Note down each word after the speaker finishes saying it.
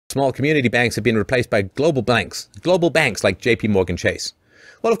small community banks have been replaced by global banks like JP Morgan Chase.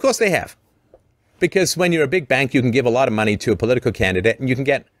 Well, of course they have. Because when you're a big bank, you can give a lot of money to a political candidate and you can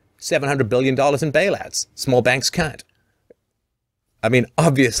get $700 billion in bailouts. Small banks can't. I mean,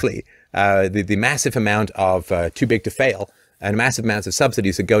 obviously, the massive amount of too big to fail and massive amounts of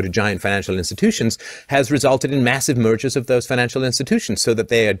subsidies that go to giant financial institutions has resulted in massive mergers of those financial institutions so that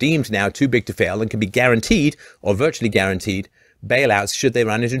they are deemed now too big to fail and can be guaranteed or virtually guaranteed bailouts should they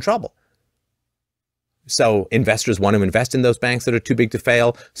run into trouble. So investors want to invest in those banks that are too big to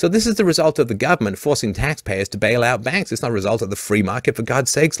fail. So this is the result of the government forcing taxpayers to bail out banks. It's not a result of the free market, for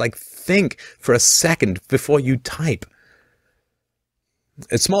God's sakes. Like, think for a second before you type.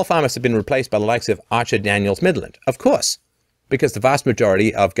 Small farmers have been replaced by the likes of Archer Daniels Midland. Of course, because the vast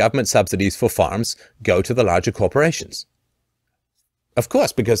majority of government subsidies for farms go to the larger corporations. Of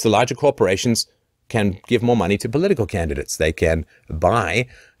course, because the larger corporations can give more money to political candidates. They can buy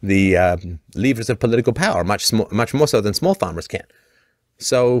the levers of political power much more so than small farmers can.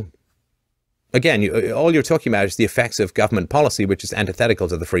 So, again, all you're talking about is the effects of government policy, which is antithetical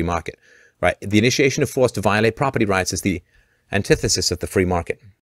to the free market. Right? The initiation of force to violate property rights is the antithesis of the free market.